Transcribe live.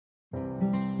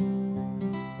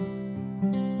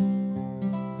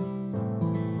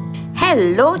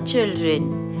Hello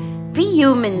children. We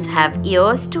humans have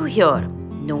ears to hear,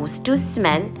 nose to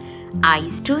smell,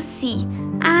 eyes to see,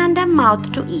 and a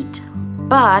mouth to eat.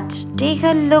 But take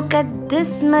a look at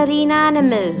this marine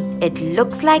animal. It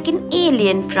looks like an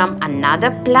alien from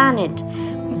another planet,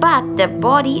 but their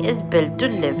body is built to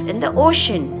live in the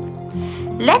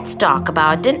ocean. Let's talk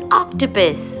about an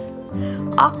octopus.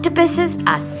 Octopuses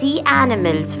are sea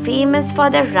animals famous for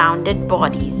their rounded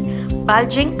bodies,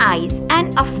 bulging eyes,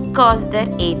 and of course their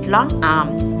 8 long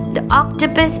arms. The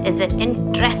octopus is an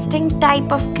interesting type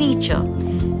of creature.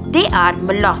 They are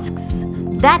mollusks.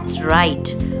 That's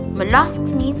right, mollusks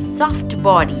means soft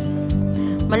bodies.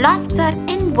 Mollusks are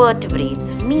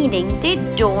invertebrates, meaning they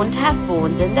don't have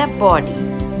bones in their body.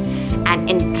 An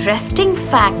interesting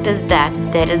fact is that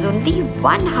there is only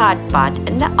one hard part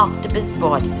in the octopus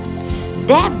body,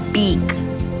 their beak.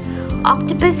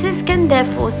 Octopuses can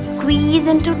therefore squeeze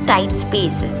into tight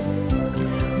spaces.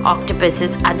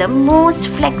 Octopuses are the most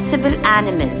flexible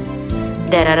animals.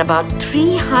 There are about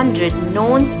 300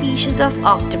 known species of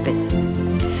octopus.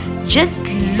 Just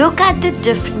look at the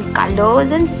different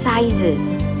colors and sizes.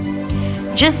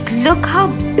 Just look how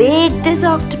big this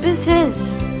octopus is.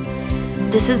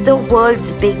 This is the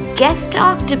world's biggest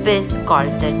octopus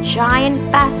called the giant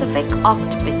Pacific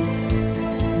Octopus.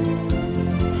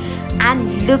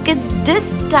 And look at this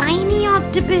tiny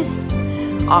octopus.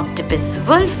 Octopus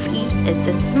Wolfi is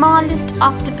the smallest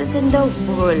octopus in the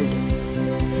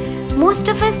world. Most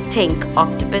of us think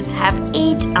octopus have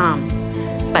 8 arms,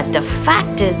 but the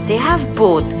fact is they have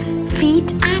both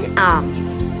feet and arms.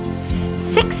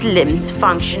 6 limbs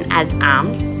function as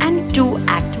arms and 2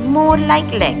 act more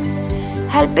like legs,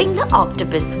 helping the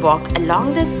octopus walk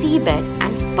along the seabed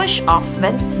and push off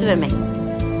when swimming.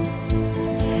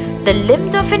 The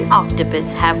limbs of an octopus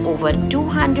have over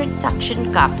 200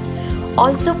 suction cups,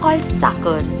 also called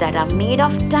suckers, that are made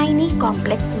of tiny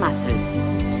complex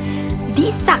muscles.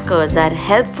 These suckers are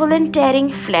helpful in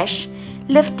tearing flesh,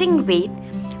 lifting weight,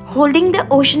 holding the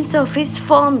ocean surface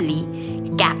firmly,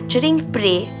 capturing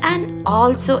prey, and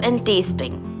also in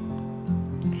tasting.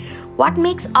 What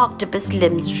makes octopus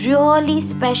limbs really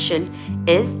special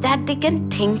is that they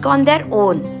can think on their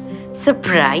own.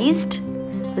 Surprised?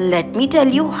 Let me tell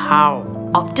you how.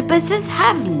 Octopuses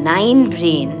have 9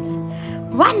 brains.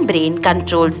 One brain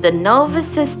controls the nervous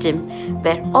system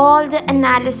where all the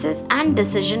analysis and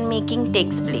decision making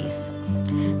takes place.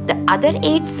 The other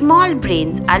 8 small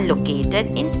brains are located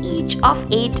in each of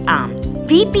 8 arms.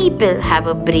 We people have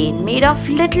a brain made of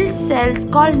little cells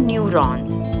called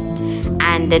neurons.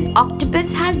 And an octopus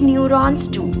has neurons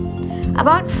too.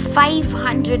 About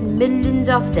 500 millions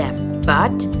of them.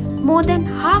 But more than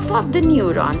half of the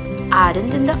neurons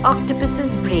aren't in the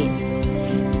octopus's brain.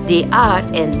 They are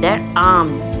in their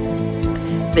arms.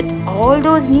 With all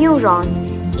those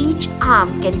neurons, each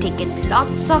arm can take in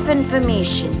lots of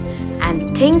information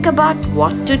and think about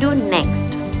what to do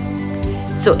next.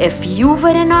 So if you were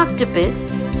an octopus,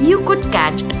 you could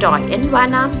catch a toy in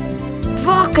one arm,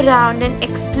 walk around and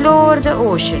explore the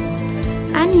ocean,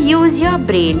 and use your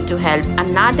brain to help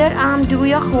another arm do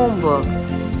your homework,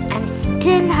 and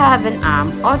still have an arm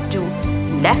or 2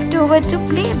 left over to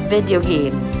play video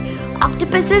games.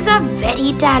 Octopuses are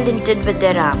very talented with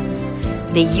their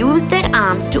arms. They use their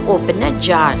arms to open a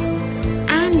jar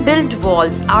and build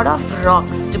walls out of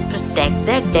rocks to protect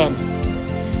their den.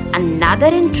 Another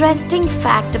interesting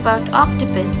fact about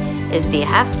octopus is they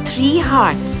have 3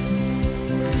 hearts.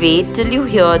 Wait till you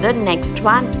hear the next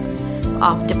one.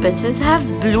 Octopuses have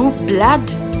blue blood.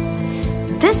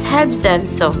 This helps them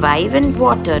survive in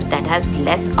water that has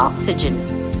less oxygen.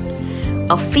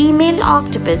 A female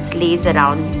octopus lays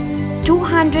around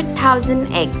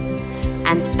 200,000 eggs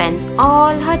and spends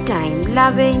all her time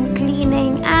loving,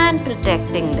 cleaning, and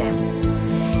protecting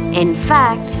them. In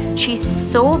fact, she's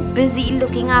so busy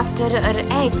looking after her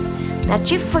eggs that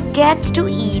she forgets to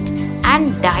eat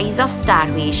and dies of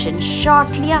starvation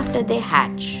shortly after they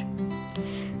hatch.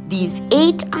 These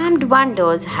 8-armed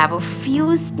wonders have a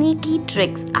few sneaky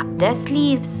tricks up their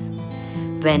sleeves.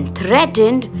 When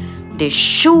threatened, they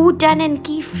shoot an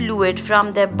inky fluid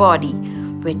from their body,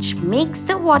 which makes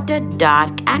the water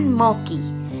dark and murky,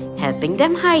 helping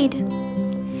them hide.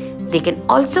 They can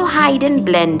also hide and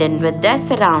blend in with their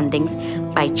surroundings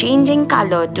by changing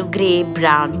color to grey,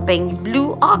 brown, pink,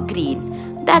 blue, or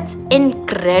green. That's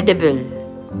incredible.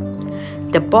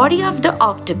 The body of the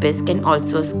octopus can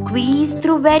also squeeze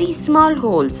through very small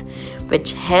holes,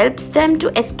 which helps them to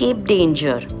escape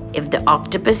danger. If the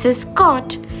octopus is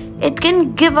caught, it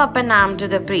can give up an arm to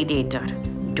the predator.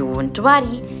 Don't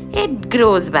worry, it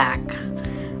grows back.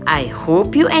 I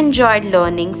hope you enjoyed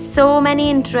learning so many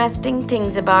interesting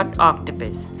things about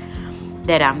octopus.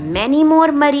 There are many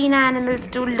more marine animals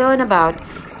to learn about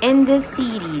in this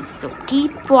series, so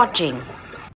keep watching.